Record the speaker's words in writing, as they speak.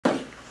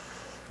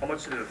How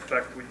much did it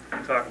affect, we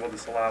talk about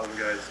this a lot when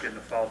guys get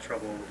into foul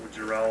trouble with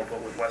Jarrell, but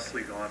with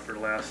Wesley gone for the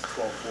last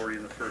 12:40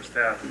 in the first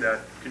half, did that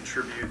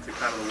contribute to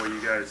kind of the way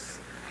you guys,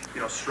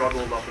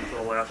 struggled up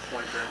until the last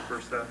point there in the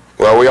first half?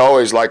 Well, we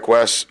always like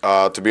Wes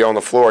to be on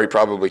the floor. He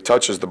probably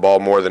touches the ball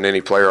more than any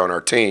player on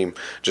our team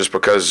just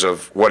because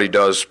of what he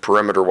does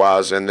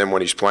perimeter-wise and then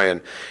when he's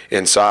playing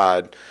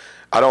inside.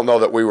 I don't know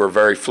that we were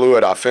very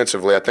fluid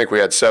offensively. I think we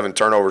had 7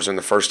 turnovers in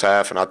the first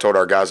half, and I told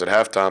our guys at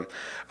halftime,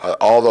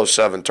 all those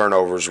 7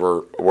 turnovers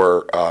were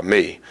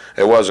me.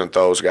 It wasn't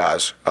those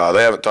guys.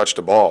 They haven't touched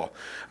the ball.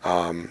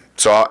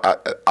 So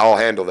I'll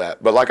handle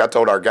that. But like I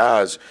told our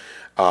guys,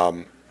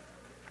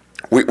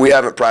 we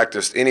haven't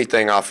practiced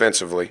anything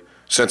offensively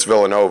since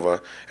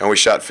Villanova, and we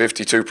shot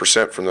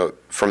 52% from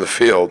the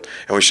field,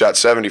 and we shot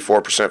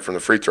 74% from the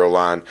free throw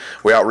line.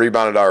 We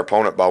out-rebounded our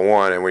opponent by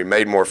 1, and we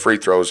made more free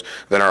throws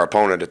than our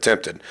opponent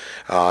attempted.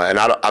 And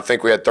I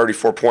think we had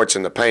 34 points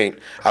in the paint.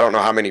 I don't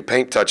know how many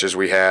paint touches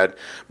we had,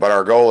 but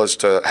our goal is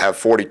to have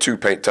 42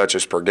 paint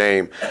touches per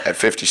game at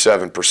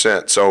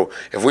 57%. So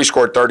if we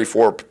scored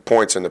 34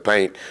 points in the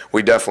paint,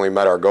 we definitely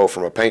met our goal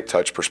from a paint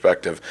touch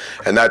perspective.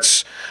 And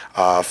that's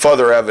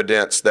further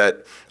evidence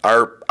that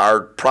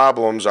our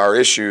problems, our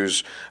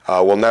issues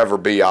will never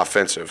be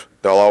offensive.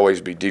 They'll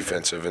always be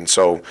defensive. And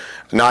so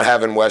not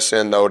having Wes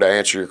in, though, to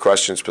answer your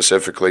question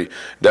specifically,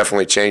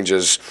 definitely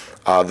changes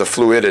the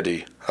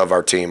fluidity of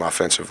our team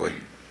offensively.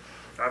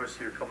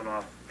 Obviously, you're coming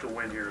off the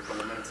win here a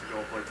couple minutes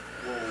ago, but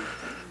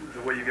the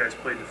way you guys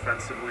played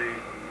defensively,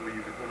 will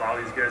you allow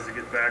these guys to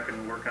get back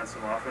and work on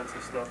some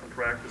offensive stuff in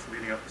practice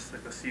leading up to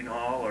Seton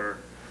Hall? Or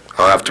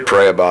I'll have to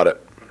pray about it.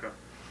 Okay.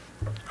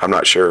 I'm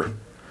not sure.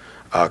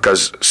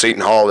 Because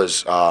Seton Hall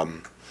is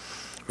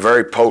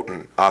very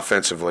potent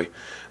offensively.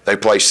 They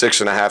play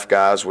 6.5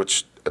 guys,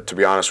 which, to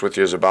be honest with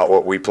you, is about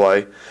what we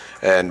play.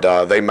 And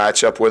they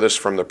match up with us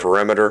from the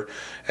perimeter.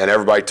 And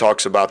everybody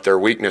talks about their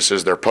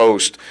weaknesses, their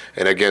post.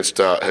 And against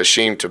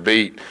Hashim to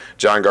beat,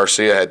 John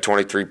Garcia had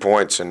 23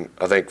 points and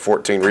I think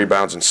 14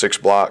 rebounds and 6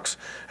 blocks.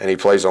 And he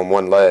plays on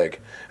one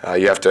leg.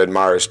 You have to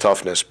admire his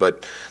toughness.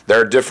 But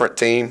they're a different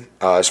team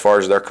as far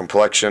as their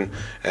complexion,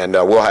 and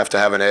we'll have to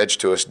have an edge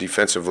to us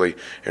defensively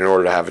in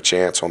order to have a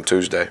chance on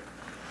Tuesday.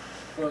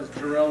 Was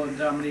Jarrell and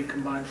Dominique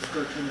combined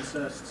for 13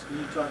 assists? Can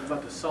you talk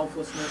about the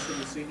selflessness of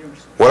the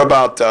seniors? What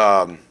about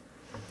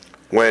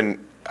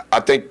when I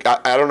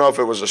don't know if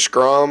it was a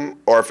scrum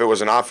or if it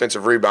was an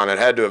offensive rebound. It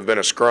had to have been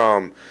a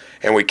scrum,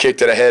 and we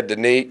kicked it ahead to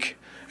Neek,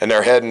 and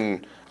they're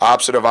heading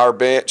opposite of our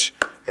bench,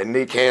 and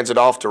Neek hands it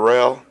off to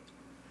Rel.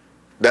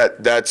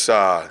 That's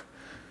the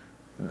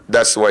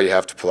way you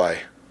have to play.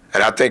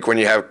 And I think when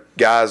you have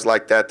guys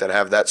like that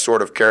have that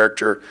sort of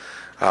character,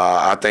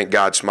 I think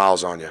God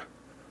smiles on you.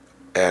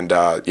 And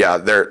yeah,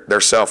 they're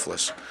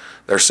selfless.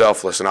 They're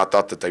selfless, and I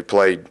thought that they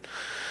played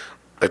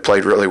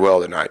really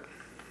well tonight.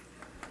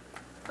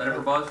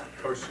 Senator Buzz?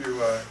 Coach,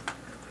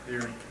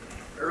 you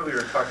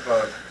earlier talked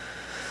about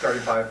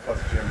starting 5 plus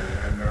Jimmy,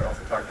 and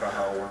also talked about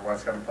how when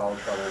West got in foul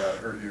trouble that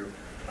hurt you.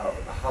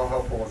 How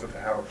helpful was it to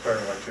have a player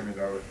like Jimmy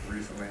though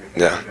recently?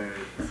 Yeah.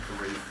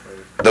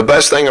 The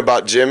best thing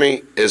about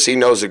Jimmy is he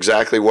knows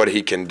exactly what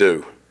he can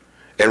do,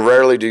 and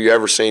rarely do you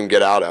ever see him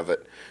get out of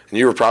it. And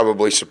you were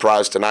probably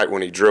surprised tonight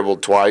when he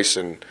dribbled twice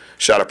and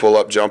shot a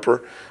pull-up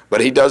jumper, but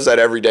he does that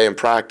every day in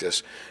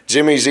practice.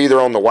 Jimmy's either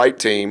on the white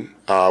team,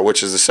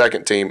 which is the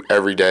second team,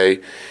 every day,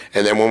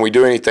 and then when we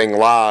do anything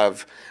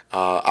live,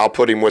 I'll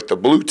put him with the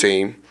blue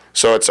team,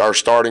 so it's our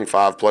starting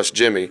 5 plus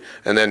Jimmy,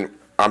 and then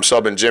I'm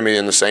subbing Jimmy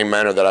in the same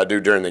manner that I do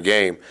during the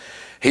game.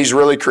 He's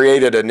really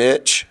created a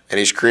niche, and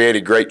he's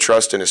created great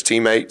trust in his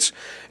teammates.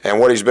 And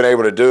what he's been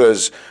able to do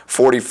is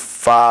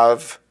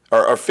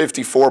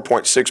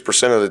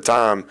 54.6% of the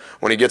time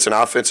when he gets an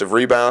offensive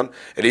rebound,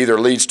 it either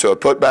leads to a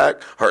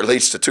putback or it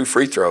leads to 2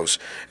 free throws.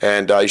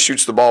 And he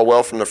shoots the ball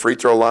well from the free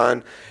throw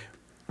line.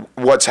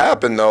 What's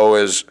happened, though,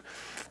 is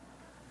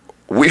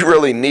we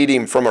really need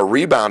him from a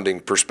rebounding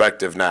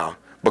perspective now.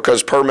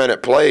 Because per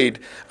minute played,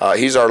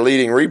 he's our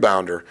leading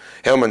rebounder,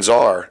 him and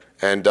Czar,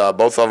 and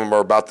both of them are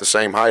about the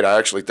same height. I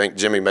actually think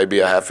Jimmy may be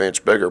a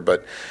half-inch bigger,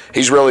 but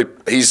he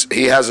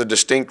has a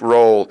distinct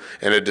role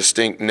and a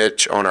distinct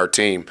niche on our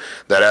team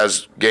that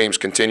as games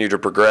continue to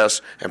progress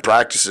and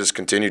practices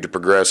continue to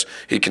progress,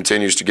 he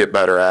continues to get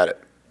better at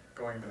it.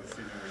 Going into the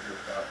season, would you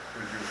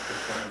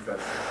have that?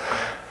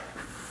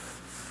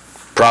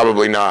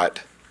 Probably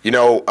not. You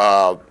know,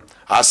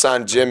 I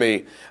signed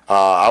Jimmy.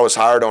 I was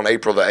hired on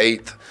April the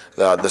 8th.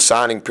 The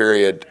signing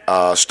period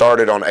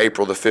started on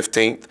April the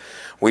 15th.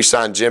 We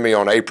signed Jimmy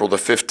on April the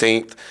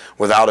 15th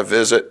without a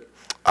visit.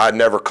 I'd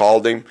never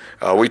called him.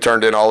 We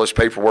turned in all this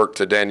paperwork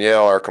to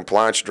Danielle, our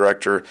compliance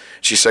director.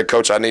 She said,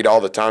 Coach, I need all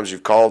the times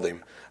you've called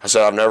him. I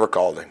said, I've never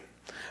called him.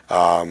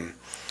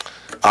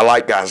 I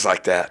like guys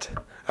like that,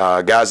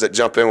 guys that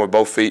jump in with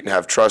both feet and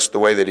have trust the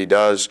way that he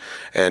does.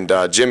 And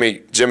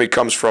Jimmy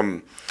comes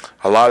from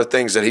a lot of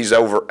things that he's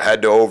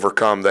had to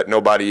overcome that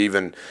nobody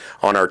even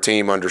on our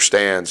team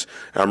understands.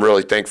 And I'm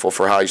really thankful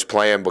for how he's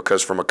playing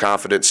because from a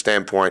confidence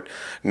standpoint,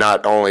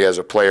 not only as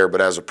a player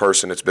but as a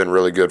person, it's been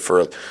really good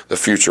for the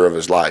future of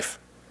his life.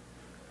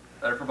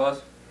 Better for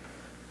Buzz?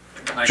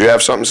 Did you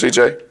have something,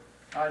 CJ?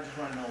 I just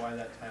want to know why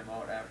that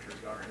timeout after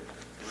Gar hit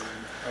the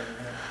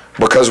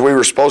three. Because we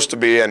were supposed to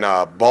be in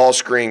ball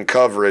screen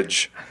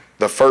coverage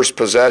the first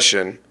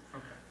possession,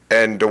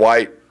 and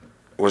Dwight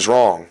was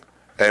wrong.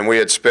 And we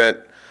had spent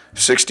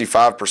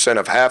 65%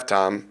 of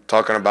halftime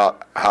talking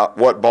about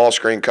what ball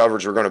screen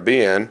coverage we're going to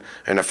be in,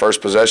 and the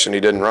first possession he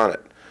didn't run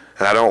it.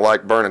 And I don't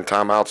like burning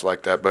timeouts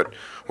like that, but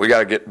we got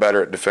to get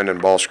better at defending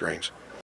ball screens.